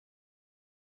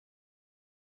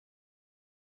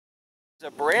It's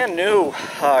a brand new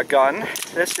gun.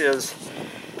 This is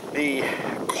the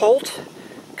Colt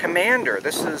Commander.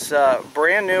 This is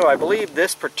brand new. I believe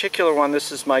this particular one,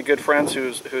 this is my good friend's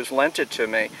who's lent it to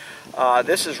me.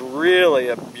 This is really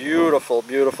a beautiful,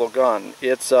 beautiful gun.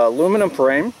 It's aluminum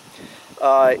frame.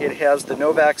 It has the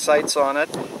Novak sights on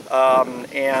it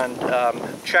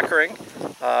and checkering.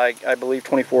 I believe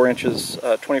 24 inches,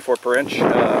 24 per inch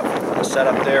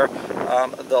setup there.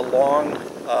 The long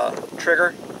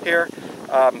trigger here.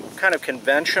 Kind of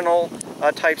conventional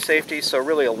type safety, so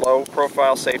really a low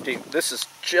profile safety. This is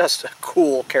just a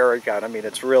cool carry gun. I mean,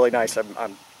 it's really nice.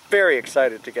 I'm very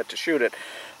excited to get to shoot it.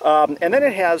 And then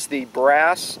it has the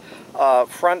brass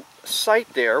front sight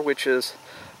there, which is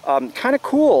kind of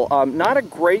cool. Not a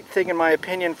great thing in my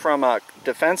opinion from a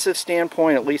defensive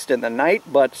standpoint, at least in the night,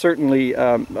 but certainly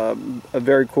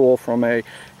very cool from a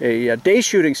day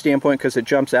shooting standpoint because it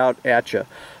jumps out at you.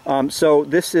 So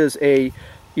this is a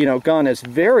gun is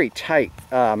very tight,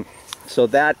 so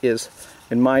that is,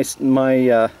 in my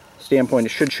standpoint, it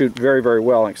should shoot very, very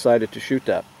well. I'm excited to shoot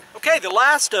that. Okay, the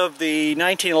last of the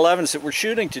 1911s that we're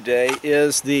shooting today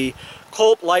is the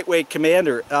Colt Lightweight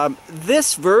Commander.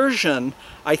 This version,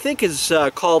 I think, is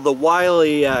called the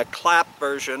Wiley Clapp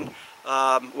version.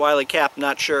 Wiley Clapp,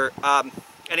 not sure.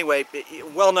 Anyway,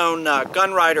 well-known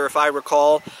gun writer, if I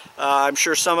recall. I'm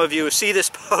sure some of you who see this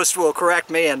post will correct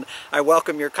me, and I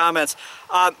welcome your comments.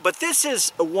 But this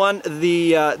is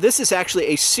this is actually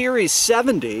a Series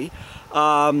 70,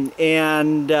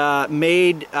 and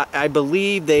made, I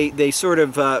believe they sort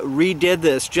of redid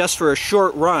this just for a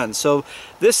short run. So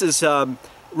this is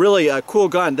really a cool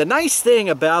gun. The nice thing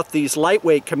about these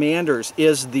lightweight Commanders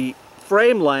is the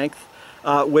frame length,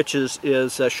 which is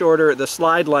shorter. The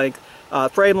slide length.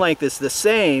 Frame length is the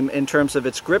same in terms of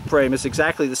its grip frame, is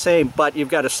exactly the same, but you've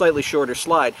got a slightly shorter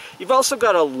slide. You've also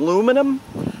got aluminum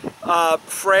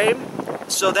frame,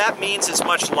 so that means it's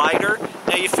much lighter.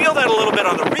 Now you feel that a little bit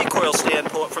on the recoil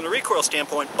standpoint, from the recoil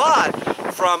standpoint, but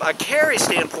from a carry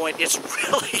standpoint, it's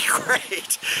really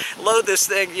great. Load this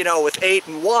thing, with 8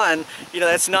 and 1,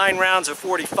 that's 9 rounds of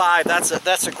 45.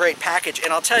 That's a great package.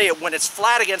 And I'll tell you, when it's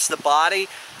flat against the body,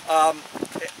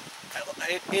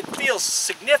 it feels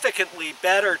significantly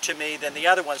better to me than the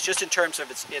other ones, just in terms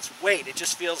of its weight. It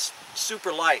just feels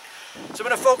super light. So I'm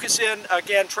going to focus in,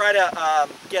 again, try to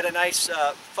get a nice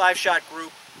 5-shot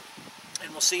group,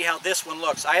 and we'll see how this one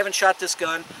looks. I haven't shot this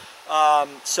gun,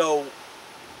 so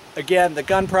again, the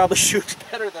gun probably shoots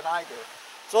better than I do.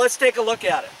 So let's take a look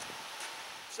at it.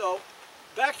 So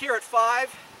back here at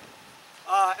 5,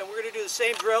 and we're going to do the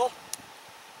same drill.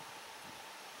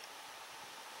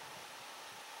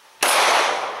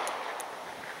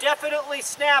 Definitely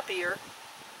snappier.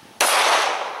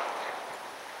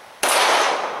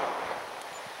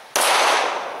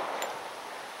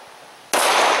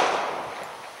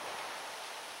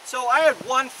 So I had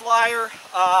one flyer,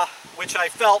 which I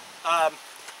felt,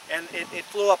 and it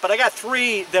flew up, but I got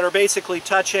 3 that are basically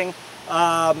touching.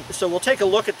 So we'll take a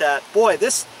look at that. Boy,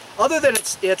 this, other than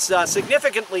it's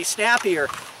significantly snappier,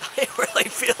 it really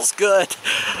feels good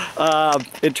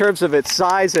in terms of its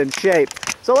size and shape.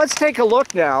 So let's take a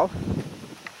look now.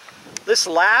 This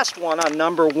last one on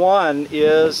number 1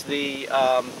 is the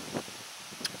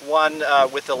one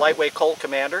with the lightweight Colt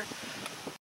Commander.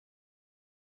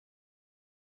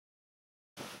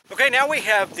 Okay, now we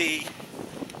have the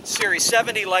Series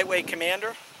 70 lightweight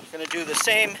Commander. I'm going to do the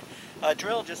same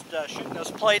drill, just shooting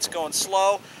those plates, going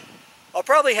slow. I'll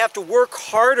probably have to work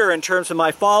harder in terms of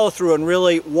my follow-through and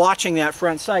really watching that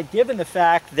front sight, given the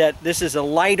fact that this is a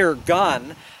lighter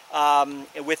gun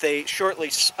with a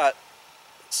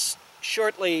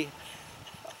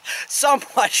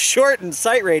somewhat shortened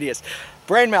sight radius.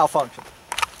 Brain malfunction.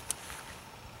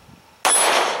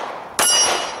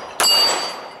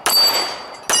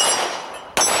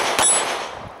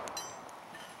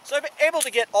 So I've been able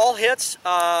to get all hits.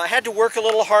 I had to work a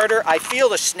little harder. I feel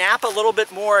the snap a little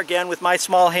bit more, again, with my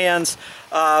small hands.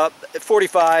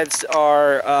 45s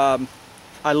are,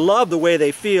 I love the way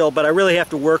they feel, but I really have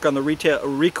to work on the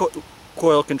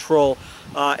recoil control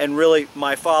and really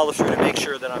my follow through to make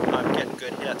sure that I'm getting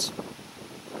good hits.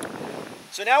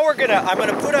 So now I'm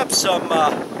gonna put up some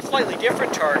slightly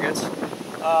different targets,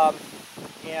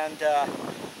 and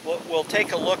we'll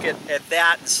take a look at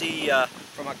that and see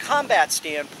from a combat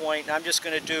standpoint. I'm just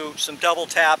going to do some double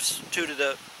taps, 2 to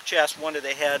the chest, 1 to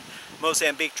the head,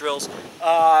 Mozambique drills,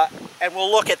 and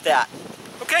we'll look at that.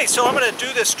 Okay, so I'm going to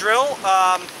do this drill,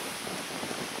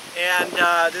 and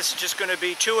this is just going to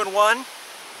be 2 and 1.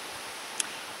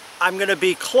 I'm going to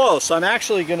be close. I'm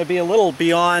actually going to be a little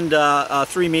beyond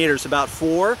 3 meters, about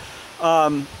 4.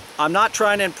 I'm not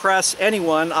trying to impress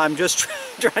anyone. I'm just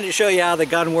trying to show you how the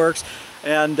gun works.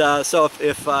 And so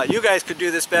if you guys could do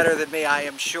this better than me, I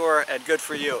am sure, and good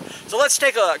for you. So let's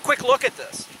take a quick look at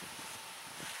this.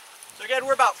 So again,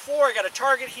 we're about 4. I got a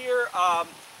target here. I'm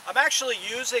actually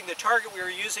using the target we were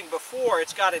using before.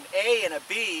 It's got an A and a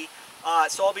B.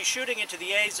 So I'll be shooting into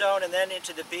the A zone and then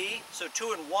into the B. So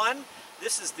 2 and 1.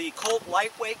 This is the Colt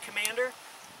Lightweight Commander.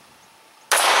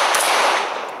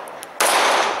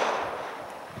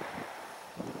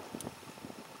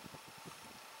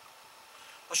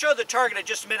 I'll show the target in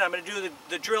just a minute. I'm going to do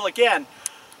the drill again.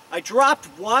 I dropped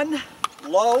 1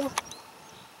 low.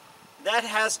 That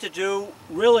has to do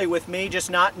really with me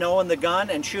just not knowing the gun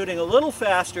and shooting a little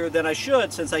faster than I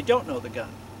should since I don't know the gun.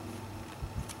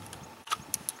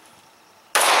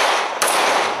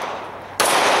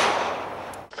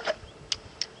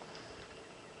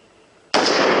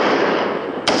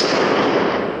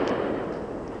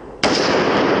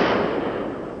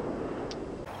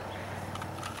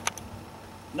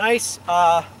 Nice.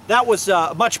 That was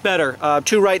much better.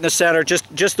 2 right in the center,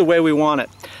 just the way we want it.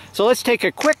 So let's take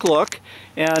a quick look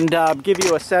and give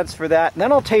you a sense for that. And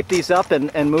then I'll tape these up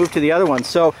and move to the other ones.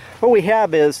 So what we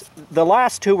have is the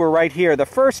last 2 were right here. The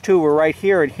first 2 were right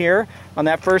here and here on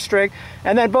that first string.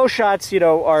 And then both shots, you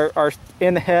know, are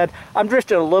in the head. I'm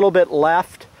drifting a little bit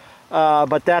left,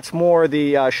 but that's more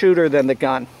the shooter than the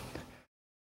gun.